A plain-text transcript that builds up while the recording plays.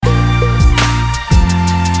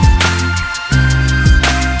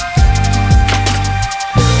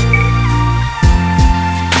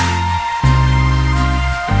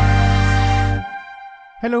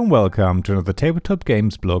Hello and welcome to another Tabletop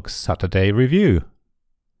Games Blog Saturday review.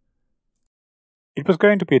 It was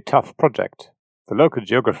going to be a tough project. The local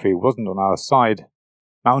geography wasn't on our side.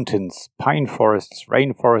 Mountains, pine forests,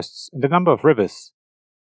 rainforests, and a number of rivers.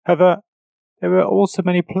 However, there were also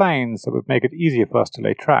many plains that would make it easier for us to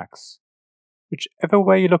lay tracks. Whichever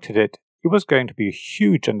way you looked at it, it was going to be a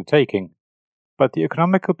huge undertaking. But the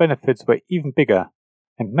economical benefits were even bigger,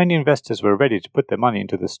 and many investors were ready to put their money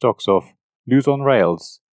into the stocks of Loose on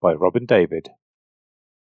Rails by Robin David.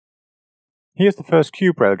 Here's the first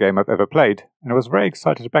Cube Rail game I've ever played, and I was very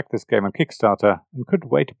excited to back this game on Kickstarter and couldn't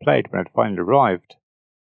wait to play it when it finally arrived.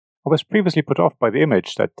 I was previously put off by the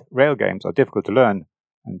image that rail games are difficult to learn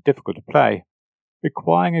and difficult to play,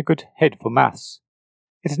 requiring a good head for maths.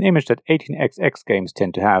 It's an image that 18xx games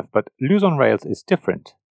tend to have, but Loose on Rails is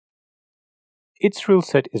different. Its rule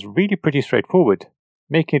set is really pretty straightforward,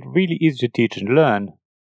 making it really easy to teach and learn.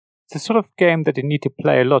 It's the sort of game that you need to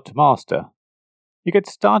play a lot to master. You get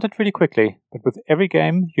started really quickly, but with every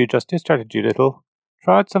game you adjust your strategy a little,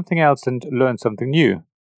 try out something else and learn something new.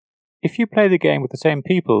 If you play the game with the same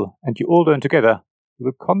people and you all learn together, you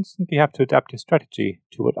will constantly have to adapt your strategy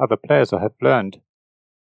to what other players have learned.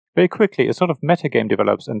 Very quickly a sort of metagame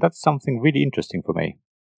develops, and that's something really interesting for me.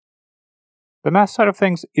 The math side of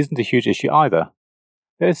things isn't a huge issue either.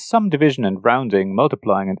 There is some division and rounding,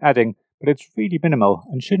 multiplying and adding, but it's really minimal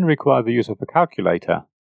and shouldn't require the use of a calculator.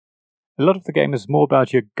 A lot of the game is more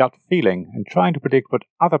about your gut feeling and trying to predict what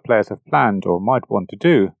other players have planned or might want to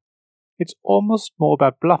do. It's almost more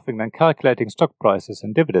about bluffing than calculating stock prices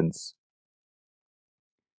and dividends.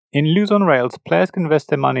 In Loose on Rails, players can invest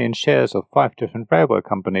their money in shares of 5 different railway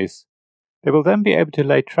companies. They will then be able to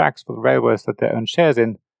lay tracks for the railways that they own shares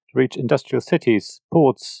in to reach industrial cities,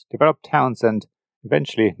 ports, developed towns and,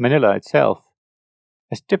 eventually, Manila itself.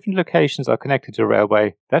 As different locations are connected to a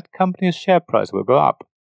railway, that company's share price will go up.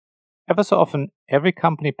 Ever so often, every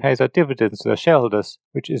company pays out dividends to their shareholders,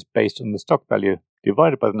 which is based on the stock value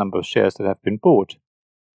divided by the number of shares that have been bought.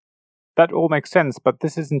 That all makes sense, but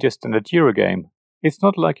this isn't just a standard Eurogame. It's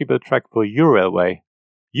not like you build track for your railway.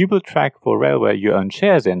 You build track for a railway you own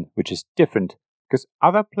shares in, which is different, because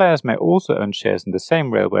other players may also own shares in the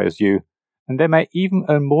same railway as you, and they may even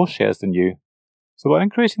own more shares than you. So by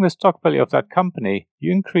increasing the stock value of that company,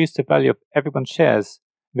 you increase the value of everyone's shares,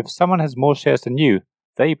 and if someone has more shares than you,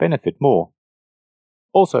 they benefit more.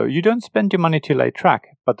 Also, you don't spend your money to lay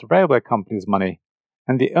track, but the railway company's money,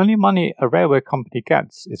 and the only money a railway company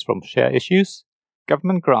gets is from share issues,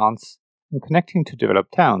 government grants, and connecting to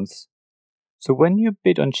developed towns. So when you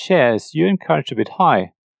bid on shares, you encourage to bid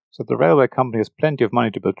high, so the railway company has plenty of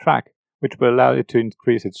money to build track, which will allow it to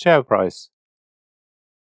increase its share price.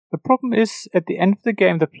 The problem is, at the end of the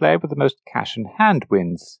game, the player with the most cash in hand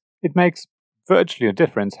wins. It makes virtually no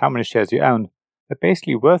difference how many shares you own. They're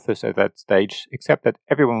basically worthless at that stage, except that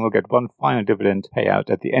everyone will get one final dividend payout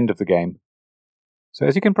at the end of the game. So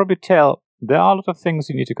as you can probably tell, there are a lot of things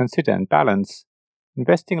you need to consider and balance.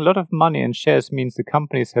 Investing a lot of money in shares means the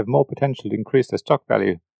companies have more potential to increase their stock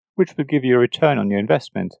value, which will give you a return on your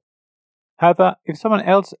investment. However, if someone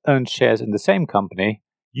else owns shares in the same company,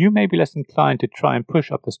 you may be less inclined to try and push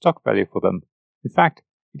up the stock value for them. In fact,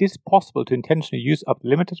 it is possible to intentionally use up the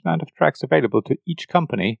limited amount of tracks available to each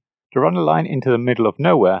company to run a line into the middle of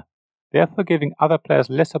nowhere, therefore giving other players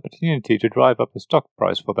less opportunity to drive up the stock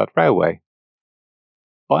price for that railway.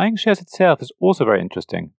 Buying shares itself is also very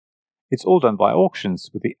interesting. It's all done by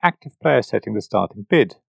auctions, with the active player setting the starting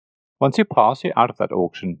bid. Once you pass, you're out of that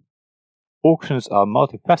auction. Auctions are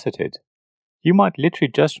multifaceted. You might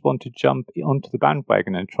literally just want to jump onto the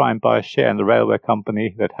bandwagon and try and buy a share in the railway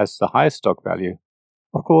company that has the highest stock value.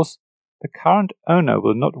 Of course, the current owner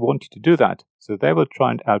will not want you to do that, so they will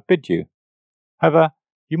try and outbid you. However,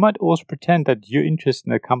 you might also pretend that you're interested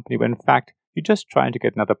in a company when in fact you're just trying to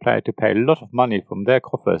get another player to pay a lot of money from their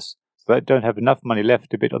coffers, so they don't have enough money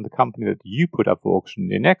left to bid on the company that you put up for auction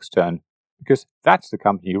in your next turn, because that's the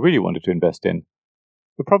company you really wanted to invest in.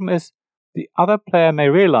 The problem is, the other player may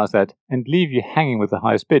realize that and leave you hanging with the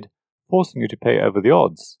highest bid, forcing you to pay over the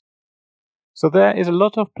odds. So there is a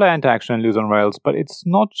lot of player interaction in Loose on Rails, but it's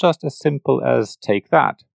not just as simple as take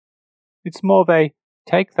that. It's more of a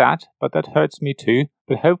take that, but that hurts me too,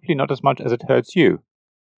 but hopefully not as much as it hurts you.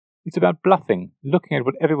 It's about bluffing, looking at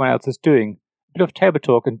what everyone else is doing, a bit of table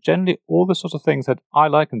talk, and generally all the sorts of things that I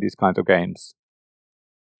like in these kinds of games.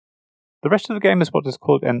 The rest of the game is what is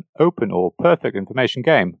called an open or perfect information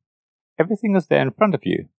game. Everything is there in front of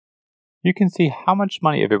you. You can see how much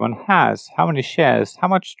money everyone has, how many shares, how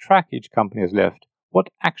much track each company has left,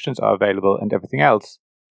 what actions are available, and everything else.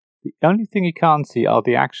 The only thing you can't see are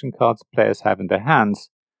the action cards players have in their hands,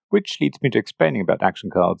 which leads me to explaining about action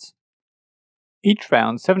cards. Each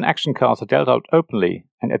round, 7 action cards are dealt out openly,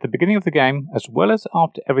 and at the beginning of the game, as well as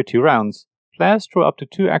after every 2 rounds, players draw up to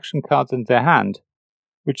 2 action cards in their hand,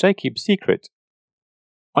 which they keep secret.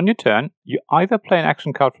 On your turn, you either play an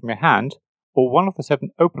action card from your hand, or one of the 7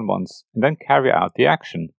 open ones, and then carry out the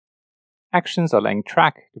action. Actions are laying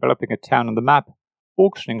track, developing a town on the map,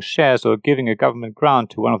 auctioning shares, or giving a government grant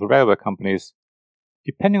to one of the railway companies.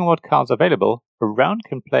 Depending on what cards are available, a round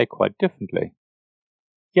can play quite differently.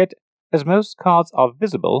 Yet, as most cards are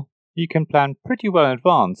visible, you can plan pretty well in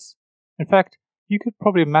advance. In fact, you could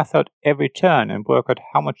probably math out every turn and work out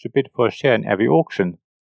how much to bid for a share in every auction.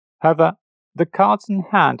 However, the cards in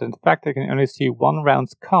hand and the fact that you can only see one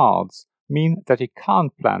round's cards mean that you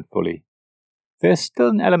can't plan fully. There is still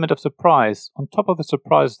an element of surprise on top of the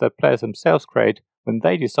surprises that players themselves create when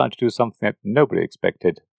they decide to do something that nobody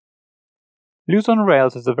expected. Luzon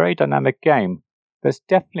Rails is a very dynamic game. There's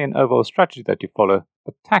definitely an overall strategy that you follow,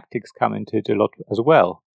 but tactics come into it a lot as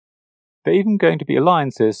well. There are even going to be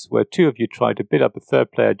alliances where 2 of you try to bid up a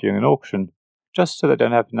third player during an auction, just so they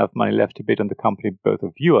don't have enough money left to bid on the company both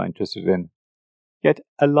of you are interested in. Yet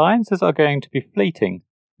alliances are going to be fleeting,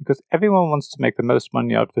 because everyone wants to make the most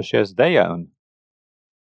money out of the shares they own.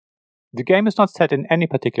 The game is not set in any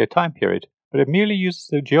particular time period, but it merely uses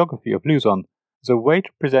the geography of Luzon as a way to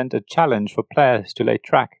present a challenge for players to lay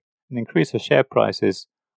track and increase the share prices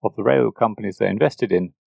of the railway companies they're invested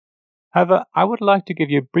in. However, I would like to give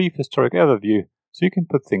you a brief historic overview so you can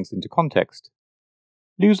put things into context.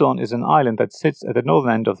 Luzon is an island that sits at the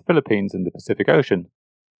northern end of the Philippines in the Pacific Ocean.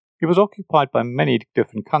 It was occupied by many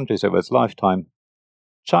different countries over its lifetime.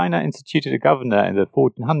 China instituted a governor in the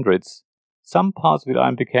 1400s. Some parts of the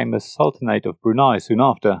island became a sultanate of Brunei soon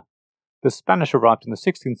after. The Spanish arrived in the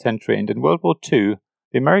 16th century, and in World War II,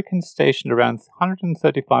 the Americans stationed around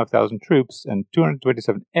 135,000 troops and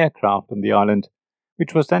 227 aircraft on the island,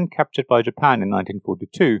 which was then captured by Japan in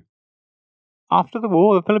 1942. After the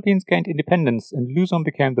war, the Philippines gained independence, and Luzon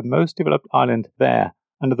became the most developed island there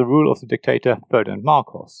under the rule of the dictator Ferdinand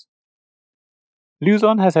Marcos.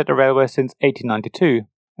 Luzon has had a railway since 1892,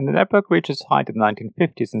 and the network reached its height in the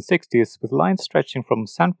 1950s and 60s with lines stretching from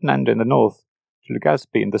San Fernando in the north to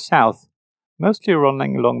Legazpi in the south, mostly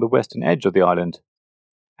running along the western edge of the island.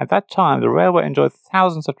 At that time, the railway enjoyed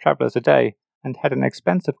thousands of travellers a day and had an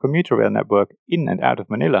expensive commuter rail network in and out of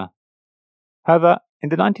Manila. However, in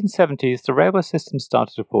the 1970s, the railway system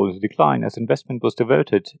started to fall into decline as investment was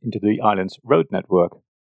diverted into the island's road network.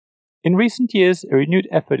 In recent years, a renewed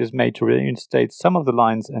effort is made to reinstate some of the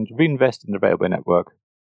lines and reinvest in the railway network.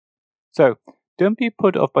 So, don't be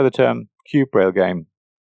put off by the term cube rail game.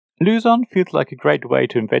 Luzon feels like a great way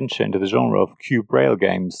to venture into the genre of cube rail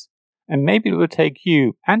games, and maybe it will take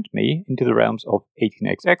you and me into the realms of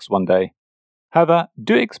 18xx one day. However,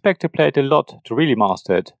 do expect to play it a lot to really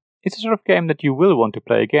master it. It's a sort of game that you will want to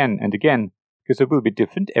play again and again, because it will be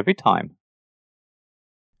different every time.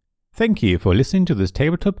 Thank you for listening to this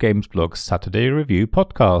Tabletop Games Blog Saturday Review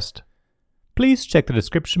podcast. Please check the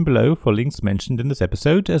description below for links mentioned in this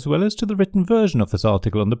episode, as well as to the written version of this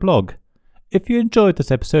article on the blog. If you enjoyed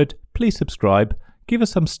this episode, please subscribe, give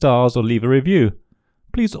us some stars, or leave a review.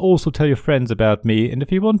 Please also tell your friends about me, and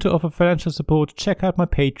if you want to offer financial support, check out my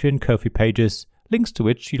Patreon and Ko-fi pages, links to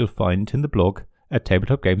which you'll find in the blog at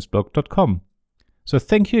tabletopgamesblog.com. So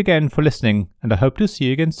thank you again for listening, and I hope to see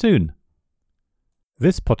you again soon.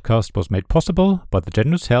 This podcast was made possible by the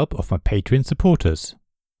generous help of my Patreon supporters.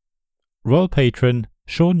 Royal Patron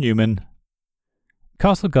Sean Newman,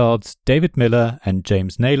 Castle Guards David Miller and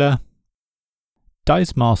James Naylor,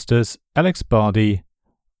 Dice Masters Alex Bardi,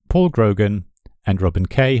 Paul Grogan and Robin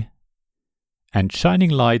Kay, and Shining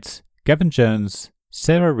Lights Gavin Jones,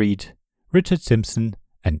 Sarah Reed, Richard Simpson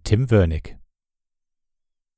and Tim Vernick.